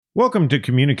Welcome to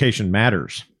Communication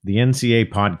Matters, the NCA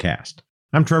podcast.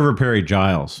 I'm Trevor Perry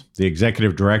Giles, the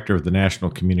Executive Director of the National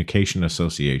Communication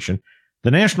Association.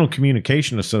 The National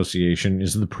Communication Association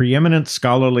is the preeminent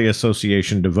scholarly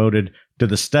association devoted to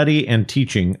the study and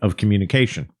teaching of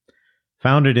communication.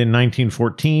 Founded in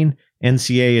 1914,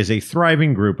 NCA is a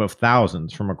thriving group of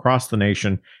thousands from across the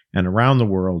nation and around the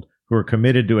world who are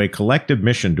committed to a collective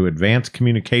mission to advance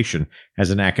communication as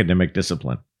an academic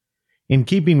discipline. In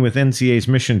keeping with NCA's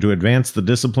mission to advance the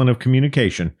discipline of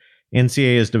communication,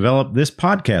 NCA has developed this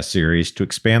podcast series to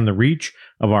expand the reach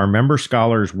of our member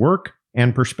scholars' work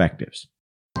and perspectives.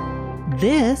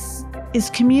 This is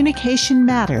Communication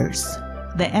Matters,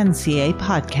 the NCA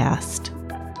podcast.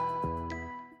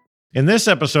 In this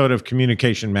episode of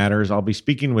Communication Matters, I'll be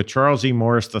speaking with Charles E.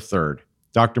 Morris III.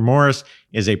 Dr. Morris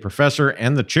is a professor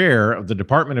and the chair of the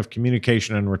Department of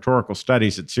Communication and Rhetorical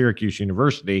Studies at Syracuse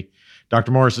University.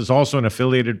 Dr. Morris is also an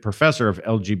affiliated professor of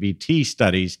LGBT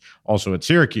studies, also at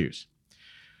Syracuse.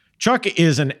 Chuck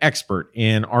is an expert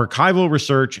in archival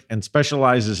research and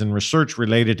specializes in research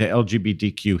related to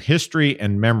LGBTQ history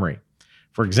and memory.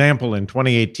 For example, in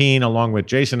 2018, along with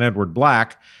Jason Edward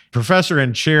Black, professor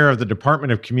and chair of the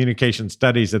Department of Communication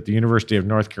Studies at the University of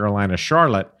North Carolina,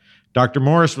 Charlotte, Dr.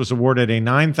 Morris was awarded a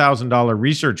 $9,000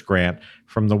 research grant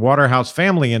from the Waterhouse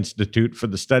Family Institute for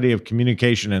the Study of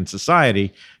Communication and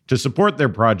Society to support their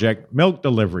project, Milk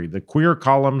Delivery, the Queer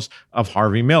Columns of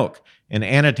Harvey Milk, an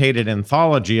annotated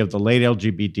anthology of the late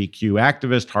LGBTQ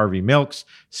activist Harvey Milk's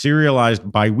serialized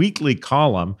biweekly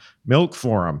column, Milk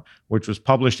Forum, which was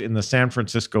published in the San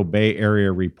Francisco Bay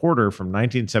Area Reporter from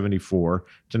 1974 to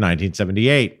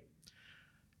 1978.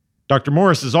 Dr.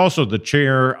 Morris is also the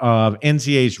chair of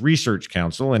NCA's Research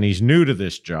Council, and he's new to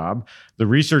this job. The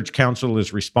Research Council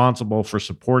is responsible for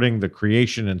supporting the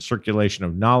creation and circulation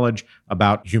of knowledge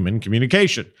about human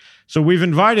communication. So we've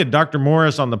invited Dr.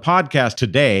 Morris on the podcast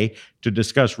today to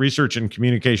discuss research and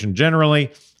communication generally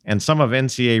and some of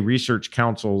NCA Research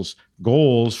Council's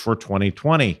goals for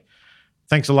 2020.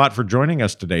 Thanks a lot for joining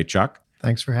us today, Chuck.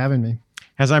 Thanks for having me.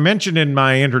 As I mentioned in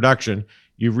my introduction,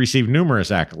 you've received numerous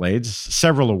accolades,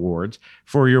 several awards,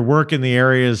 for your work in the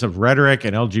areas of rhetoric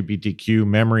and LGBTQ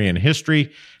memory and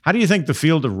history. How do you think the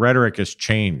field of rhetoric has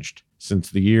changed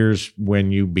since the years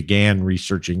when you began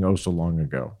researching so long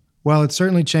ago? Well, it's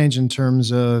certainly changed in terms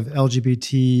of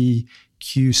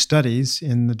LGBTQ studies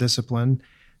in the discipline.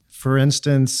 For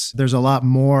instance, there's a lot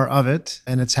more of it,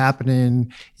 and it's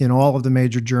happening in all of the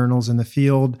major journals in the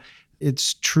field.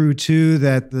 It's true, too,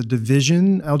 that the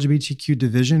LGBTQ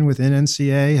division within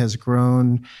NCA has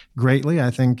grown greatly.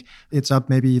 I think it's up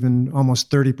maybe even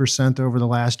almost 30% over the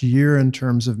last year in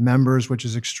terms of members, which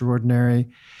is extraordinary.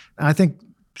 I think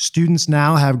students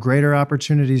now have greater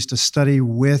opportunities to study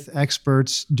with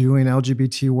experts doing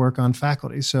LGBT work on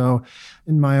faculty. So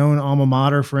in my own alma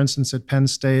mater, for instance, at Penn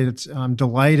State, I'm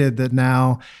delighted that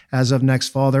now, as of next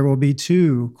fall, there will be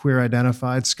 2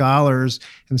 queer-identified scholars.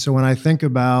 And so when I think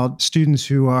about students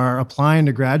who are applying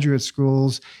to graduate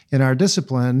schools in our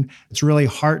discipline, it's really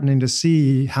heartening to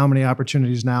see how many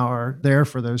opportunities now are there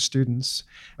for those students.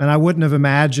 And I wouldn't have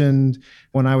imagined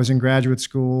when I was in graduate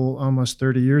school almost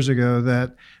 30 years ago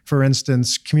that, for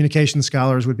instance, communication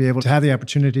scholars would be able to have the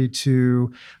opportunity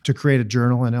to create a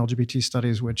journal in LGBT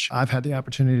studies, which I've had the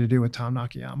opportunity to do with Tom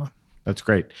Nakayama. That's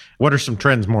great. What are some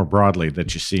trends more broadly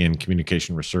that you see in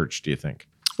communication research, do you think?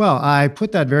 Well, I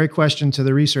put that very question to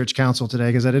the Research Council today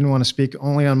because I didn't want to speak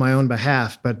only on my own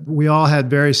behalf, but we all had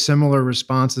very similar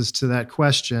responses to that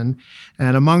question.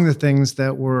 And among the things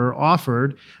that were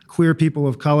offered, queer people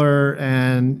of color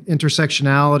and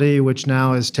intersectionality, which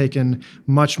now is taken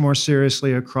much more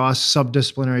seriously across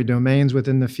subdisciplinary domains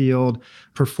within the field,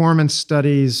 performance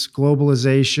studies,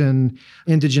 globalization,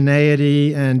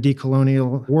 indigeneity and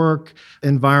decolonial work,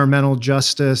 environmental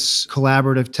justice,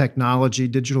 collaborative technology,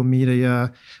 digital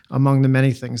media, among the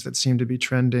many things that seem to be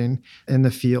trending in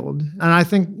the field. And I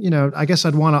think, I guess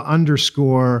I'd want to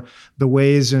underscore the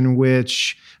ways in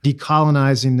which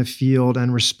decolonizing the field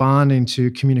and responding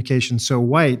to communication so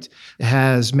white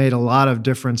has made a lot of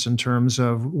difference in terms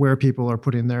of where people are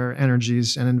putting their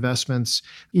energies and investments,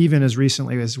 even as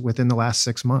recently as within the last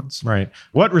 6 months. Right.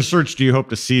 What research do you hope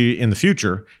to see in the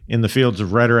future in the fields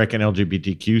of rhetoric and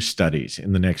LGBTQ studies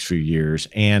in the next few years?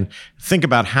 And think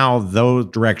about how those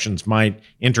directions might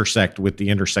intersect with the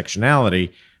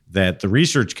intersectionality that the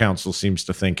Research Council seems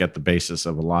to think at the basis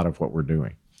of a lot of what we're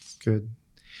doing. Good.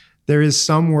 There is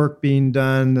some work being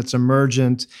done that's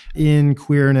emergent in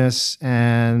queerness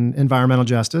and environmental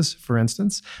justice, for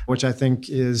instance, which I think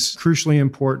is crucially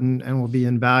important and will be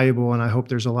invaluable, and I hope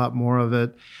there's a lot more of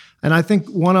it. And I think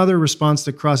one other response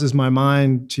that crosses my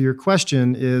mind to your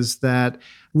question is that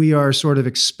we are sort of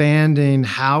expanding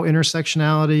how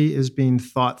intersectionality is being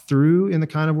thought through in the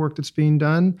kind of work that's being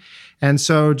done. And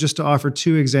so just to offer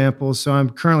two examples, so I'm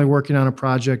currently working on a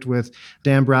project with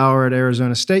Dan Brower at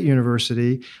Arizona State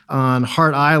University on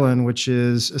Hart Island, which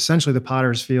is essentially the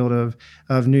potter's field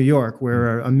of New York,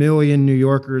 where 1 million New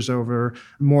Yorkers over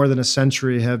more than a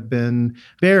century have been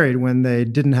buried when they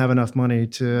didn't have enough money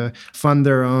to fund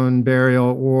their own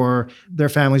burial, or their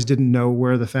families didn't know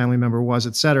where the family member was,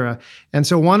 et cetera. And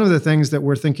so one of the things that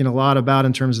we're thinking a lot about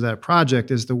in terms of that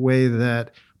project is the way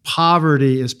that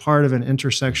poverty is part of an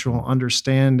intersectional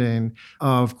understanding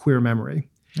of queer memory.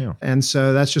 Yeah. And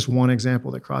so that's just one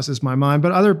example that crosses my mind.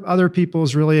 But other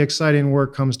people's really exciting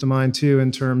work comes to mind too,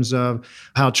 in terms of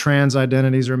how trans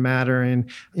identities are mattering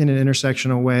in an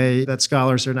intersectional way that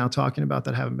scholars are now talking about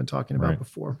that haven't been talking about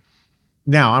before.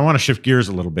 Now, I want to shift gears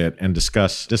a little bit and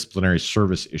discuss disciplinary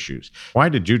service issues. Why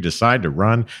did you decide to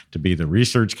run to be the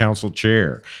Research Council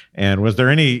chair? And was there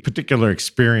any particular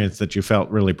experience that you felt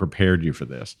really prepared you for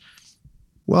this?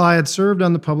 Well, I had served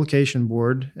on the publication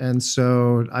board, and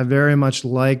so I very much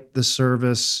liked the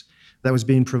service that was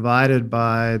being provided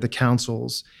by the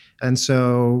councils. And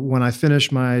so when I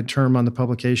finished my term on the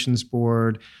publications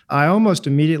board, I almost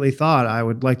immediately thought I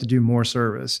would like to do more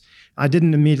service. I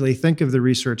didn't immediately think of the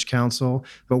Research Council,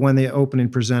 but when the opening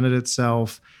presented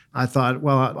itself, I thought,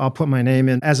 well, I'll put my name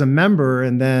in as a member.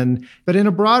 And then, but in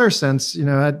a broader sense,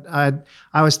 I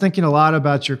was thinking a lot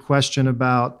about your question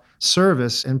about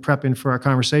service in prepping for our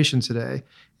conversation today.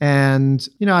 And,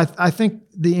 I think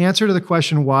the answer to the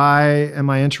question, why am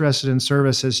I interested in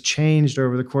service, has changed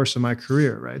over the course of my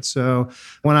career, right? So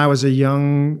when I was a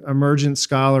young emergent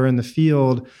scholar in the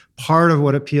field, part of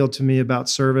what appealed to me about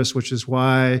service, which is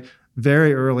why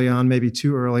very early on, maybe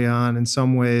too early on in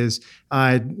some ways,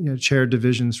 I chaired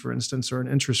divisions, for instance, or an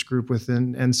interest group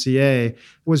within NCA,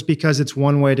 was because it's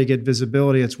one way to get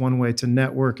visibility, it's one way to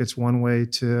network, it's one way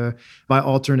to, by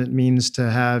alternate means, to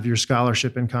have your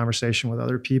scholarship in conversation with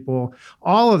other people.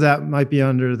 All of that might be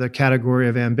under the category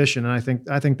of ambition, and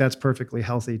I think that's perfectly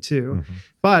healthy too. Mm-hmm.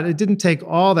 But it didn't take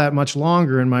all that much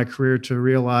longer in my career to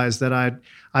realize that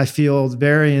I feel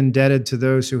very indebted to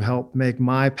those who helped make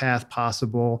my path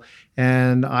possible,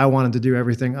 and I wanted to do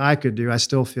everything I could do. I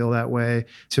still feel that way,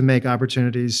 to make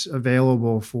opportunities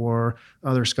available for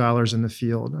other scholars in the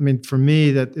field. I mean, for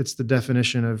me, that it's the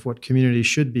definition of what community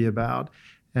should be about.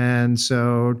 And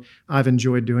so I've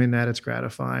enjoyed doing that. It's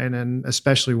gratifying, and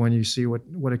especially when you see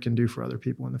what it can do for other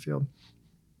people in the field.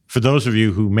 For those of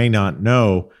you who may not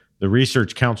know, the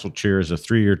Research Council chair is a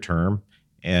 3-year term,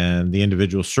 and the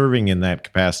individual serving in that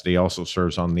capacity also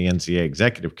serves on the NCA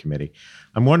Executive Committee.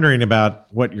 I'm wondering about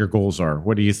what your goals are.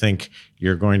 What do you think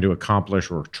you're going to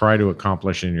accomplish or try to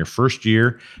accomplish in your first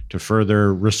year to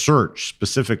further research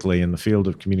specifically in the field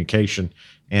of communication,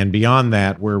 and beyond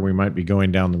that, where we might be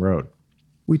going down the road?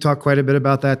 We talked quite a bit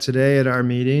about that today at our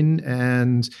meeting,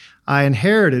 and I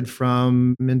inherited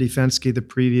from Mindy Fenske, the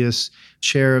previous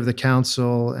chair of the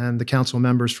council, and the council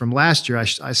members from last year. I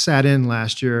sat in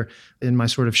last year in my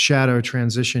sort of shadow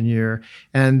transition year,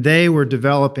 and they were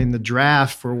developing the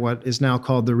draft for what is now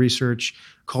called the Research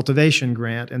Cultivation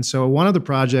Grant. And so one of the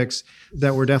projects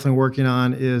that we're definitely working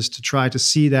on is to try to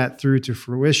see that through to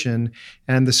fruition.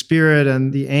 And the spirit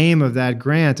and the aim of that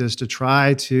grant is to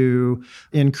try to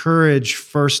encourage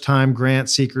first-time grant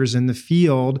seekers in the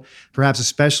field, perhaps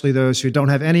especially those who don't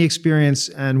have any experience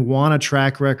and want a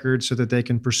track record so that they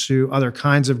can pursue other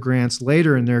kinds of grants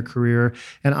later in their career,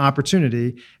 an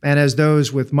opportunity. And as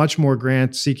those with much more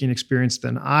grant-seeking experience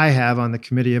than I have on the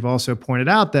committee have also pointed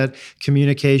out, that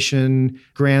communication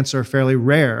grants are fairly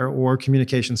rare, or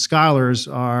communication scholars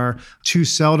are too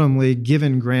seldomly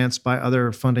given grants by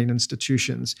other funding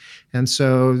institutions. And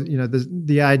so,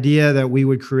 the idea that we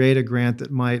would create a grant that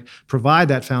might provide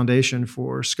that foundation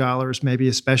for scholars, maybe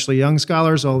especially young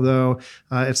scholars, although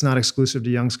it's not exclusive to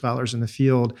young scholars in the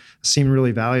field, seemed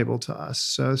really valuable to us.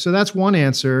 So that's one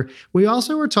answer. We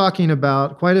also were talking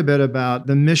about quite a bit about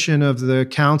the mission of the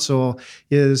council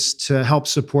is to help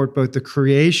support both the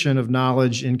creation of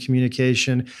knowledge in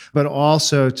communication, but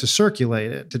also to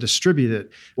circulate it, to distribute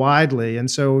it widely.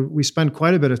 And so we spent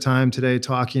quite a bit of time today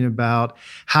talking about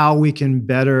how we can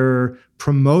better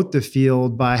promote the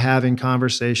field by having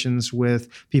conversations with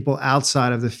people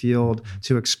outside of the field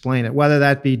to explain it, whether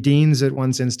that be deans at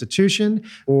one's institution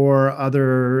or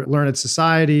other learned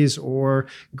societies or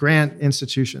grant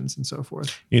institutions and so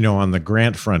forth. On the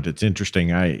grant front, it's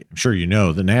interesting. I'm sure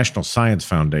the National Science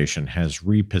Foundation has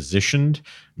repositioned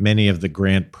many of the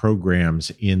grant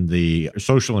programs in the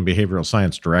Social and Behavioral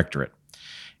Science Directorate.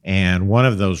 And one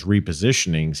of those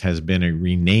repositionings has been a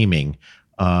renaming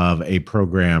of a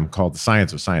program called the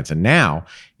Science of Science. And now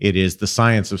it is the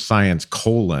Science of Science :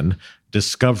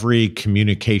 Discovery,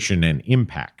 Communication, and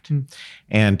Impact.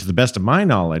 And to the best of my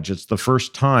knowledge, it's the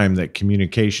first time that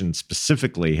communication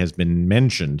specifically has been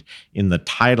mentioned in the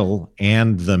title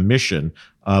and the mission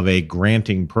of a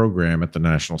granting program at the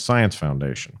National Science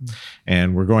Foundation.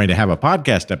 And we're going to have a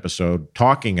podcast episode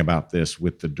talking about this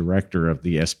with the director of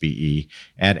the SBE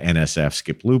at NSF,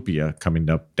 Skip Lupia, coming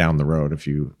up down the road a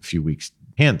few weeks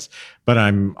hence. But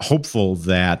I'm hopeful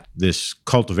that this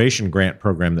cultivation grant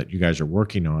program that you guys are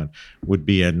working on would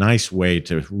be a nice way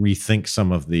to rethink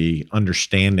some of the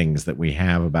understandings that we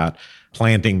have about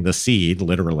planting the seed,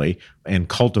 literally, and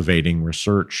cultivating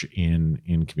research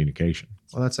in communication.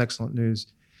 Well, that's excellent news.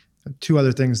 Two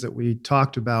other things that we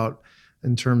talked about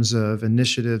in terms of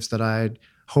initiatives that I'd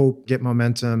hope get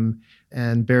momentum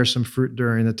and bear some fruit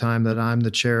during the time that I'm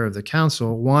the chair of the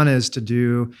council. One is to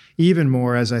do even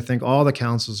more, as I think all the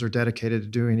councils are dedicated to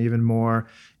doing even more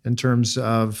in terms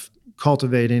of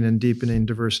cultivating and deepening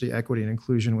diversity, equity, and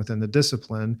inclusion within the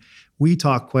discipline. We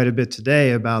talked quite a bit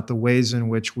today about the ways in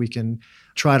which we can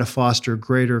try to foster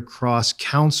greater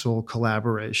cross-council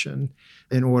collaboration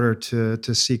in order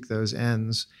to seek those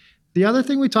ends. The other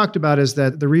thing we talked about is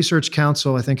that the Research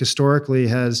Council, I think historically,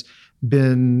 has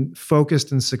been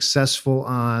focused and successful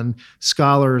on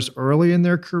scholars early in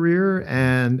their career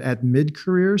and at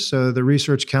mid-career. So the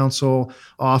Research Council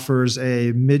offers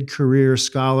a mid-career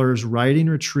scholars writing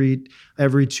retreat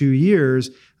every 2 years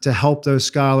to help those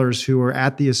scholars who are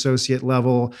at the associate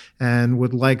level and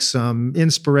would like some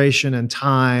inspiration and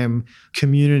time,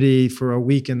 community for a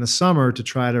week in the summer to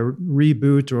try to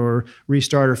reboot or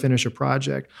restart or finish a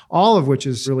project, all of which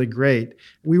is really great.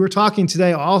 We were talking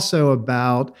today also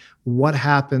about what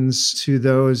happens to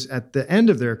those at the end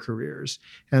of their careers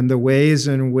and the ways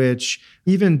in which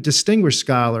even distinguished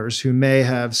scholars who may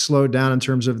have slowed down in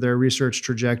terms of their research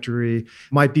trajectory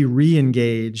might be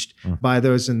re-engaged by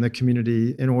those in the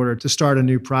community in order to start a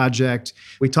new project.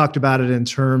 We talked about it in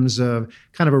terms of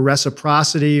kind of a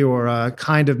reciprocity or a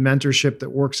kind of mentorship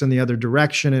that works in the other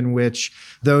direction, in which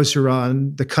those who are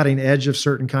on the cutting edge of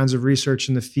certain kinds of research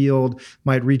in the field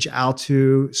might reach out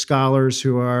to scholars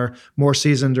who are more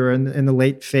seasoned or in the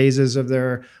late phases of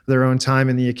their own time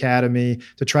in the academy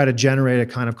to try to generate a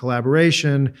kind of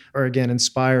collaboration or, again,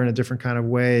 inspire in a different kind of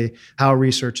way how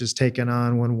research is taken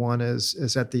on when one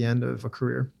is at the end of a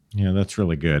career. Yeah, that's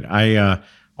really good. I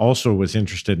also was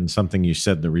interested in something you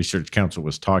said the Research Council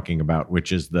was talking about,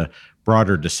 which is the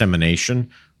broader dissemination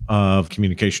of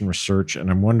communication research. And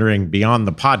I'm wondering, beyond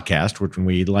the podcast, which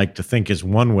we like to think is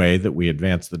one way that we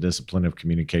advance the discipline of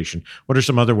communication, what are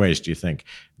some other ways, do you think,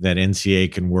 that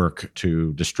NCA can work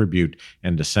to distribute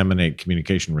and disseminate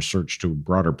communication research to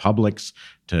broader publics,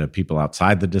 to people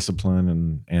outside the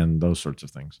discipline, and those sorts of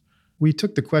things? We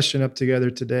took the question up together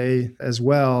today as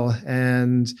well.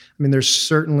 And I mean, there's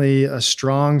certainly a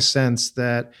strong sense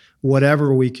that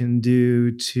whatever we can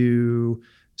do to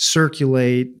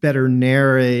circulate, better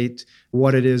narrate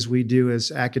what it is we do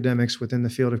as academics within the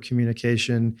field of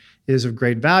communication is of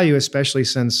great value, especially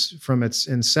since from its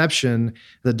inception,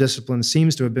 the discipline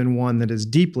seems to have been one that is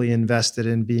deeply invested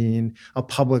in being a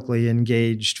publicly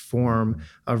engaged form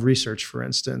of research, for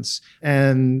instance.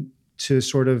 And to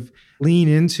sort of lean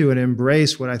into and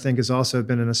embrace what I think has also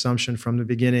been an assumption from the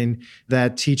beginning,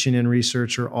 that teaching and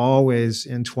research are always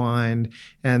entwined,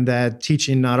 and that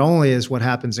teaching not only is what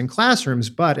happens in classrooms,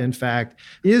 but in fact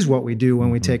is what we do when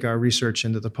we take our research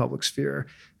into the public sphere.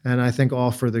 And I think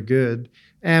all for the good.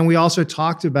 And we also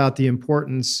talked about the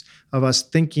importance of us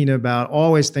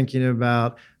always thinking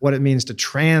about what it means to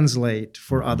translate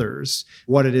for others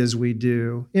what it is we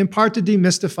do, in part to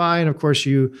demystify. And of course,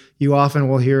 you often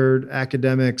will hear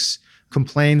academics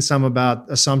complain some about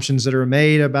assumptions that are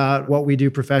made about what we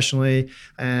do professionally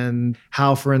and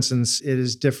how, for instance, it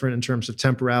is different in terms of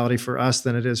temporality for us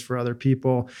than it is for other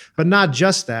people. But not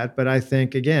just that, but I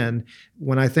think, again,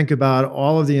 when I think about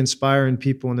all of the inspiring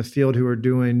people in the field who are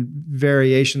doing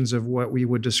variations of what we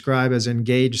would describe as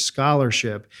engaged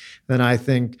scholarship, then I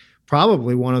think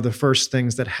probably one of the first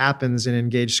things that happens in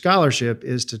engaged scholarship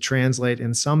is to translate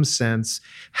in some sense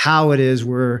how it is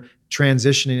we're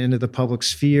transitioning into the public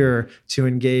sphere to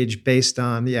engage based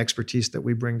on the expertise that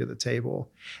we bring to the table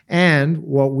and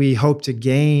what we hope to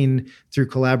gain through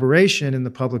collaboration in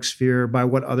the public sphere by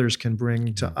what others can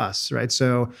bring to us, right?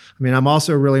 So, I mean, I'm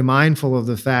also really mindful of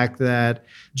the fact that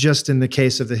just in the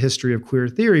case of the history of queer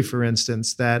theory, for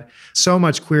instance, that so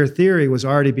much queer theory was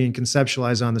already being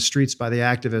conceptualized on the streets by the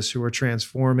activists who were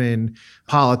transforming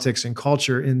politics and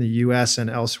culture in the US and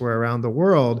elsewhere around the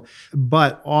world.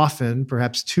 But often,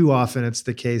 perhaps too often, it's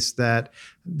the case that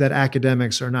that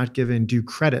academics are not giving due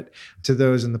credit to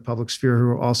those in the public sphere who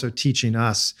are also teaching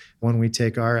us when we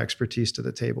take our expertise to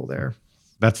the table there.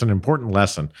 That's an important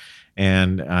lesson.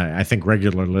 And I think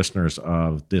regular listeners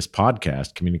of this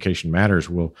podcast, Communication Matters,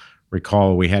 will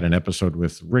recall we had an episode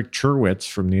with Rick Cherwitz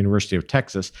from the University of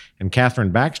Texas and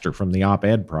Catherine Baxter from the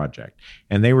Op-Ed Project.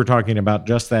 And they were talking about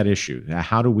just that issue.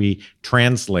 How do we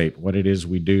translate what it is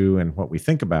we do and what we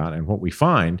think about and what we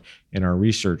find in our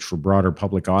research for broader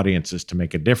public audiences to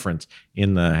make a difference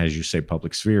in the, as you say,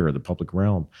 public sphere or the public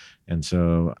realm? And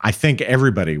so I think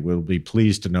everybody will be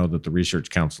pleased to know that the Research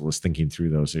Council is thinking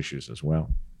through those issues as well.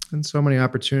 And so many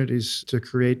opportunities to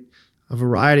create a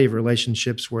variety of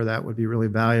relationships where that would be really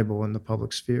valuable in the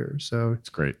public sphere. So it's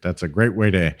great. That's a great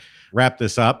way to wrap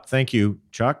this up. Thank you,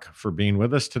 Chuck, for being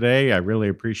with us today. I really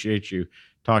appreciate you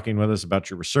talking with us about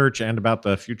your research and about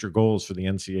the future goals for the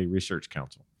NCA Research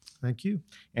Council. Thank you.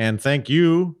 And thank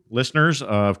you, listeners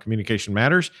of Communication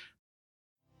Matters.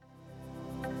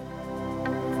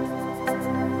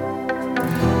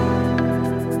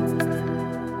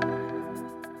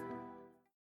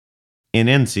 In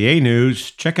NCA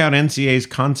news, check out NCA's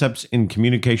Concepts in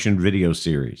Communication video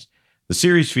series. The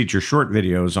series features short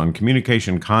videos on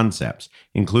communication concepts,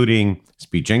 including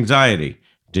speech anxiety,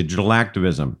 digital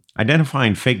activism,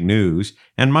 identifying fake news,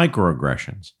 and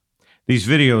microaggressions. These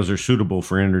videos are suitable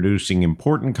for introducing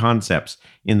important concepts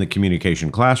in the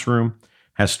communication classroom,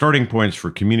 has starting points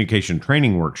for communication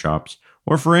training workshops,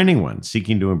 or for anyone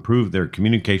seeking to improve their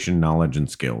communication knowledge and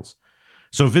skills.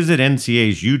 So visit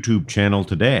NCA's YouTube channel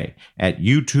today at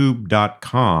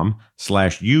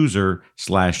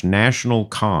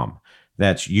youtube.com/user/nationalcomm.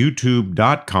 That's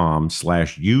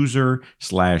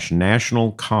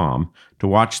youtube.com/user/nationalcomm to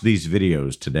watch these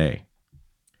videos today.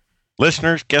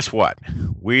 Listeners, guess what?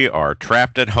 We are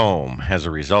trapped at home as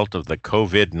a result of the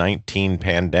COVID-19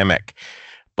 pandemic.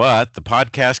 But the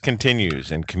podcast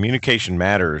continues, and Communication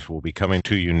Matters will be coming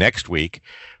to you next week,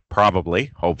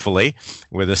 probably, hopefully,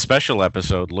 with a special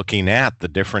episode looking at the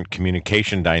different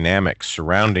communication dynamics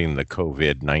surrounding the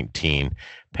COVID-19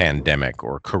 pandemic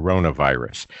or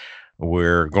coronavirus.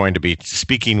 We're going to be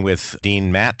speaking with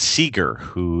Dean Matt Seeger,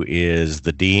 who is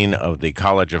the Dean of the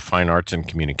College of Fine Arts and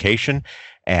Communication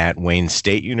at Wayne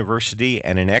State University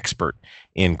and an expert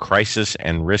in crisis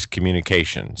and risk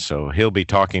communication. So he'll be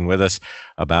talking with us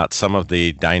about some of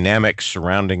the dynamics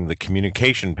surrounding the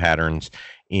communication patterns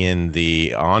in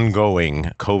the ongoing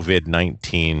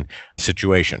COVID-19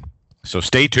 situation. So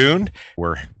stay tuned.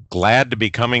 We're glad to be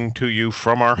coming to you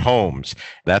from our homes.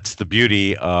 That's the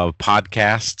beauty of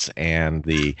podcasts and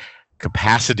the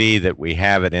capacity that we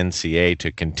have at NCA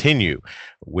to continue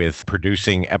with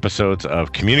producing episodes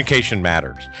of Communication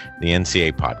Matters, the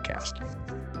NCA podcast.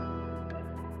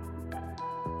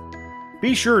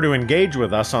 Be sure to engage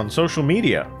with us on social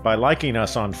media by liking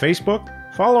us on Facebook,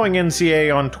 following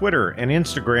NCA on Twitter and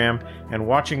Instagram, and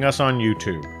watching us on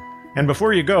YouTube. And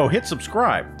before you go, hit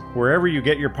subscribe wherever you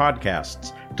get your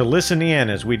podcasts to listen in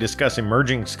as we discuss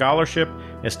emerging scholarship,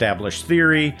 established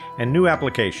theory, and new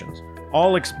applications,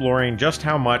 all exploring just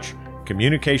how much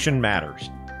communication matters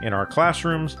in our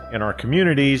classrooms, in our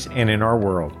communities, and in our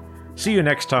world. See you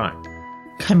next time.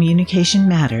 Communication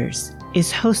Matters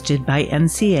is hosted by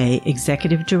NCA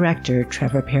Executive Director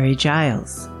Trevor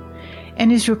Perry-Giles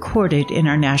and is recorded in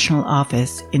our national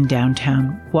office in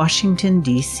downtown Washington,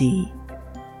 D.C.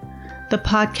 The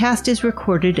podcast is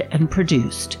recorded and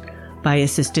produced by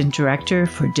Assistant Director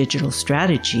for Digital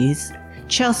Strategies,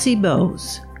 Chelsea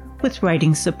Bowes, with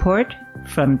writing support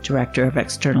from Director of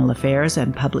External Affairs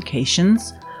and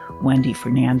Publications, Wendy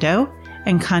Fernando,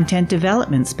 and Content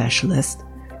Development Specialist,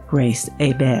 Grace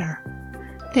Hebert.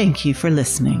 Thank you for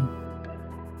listening.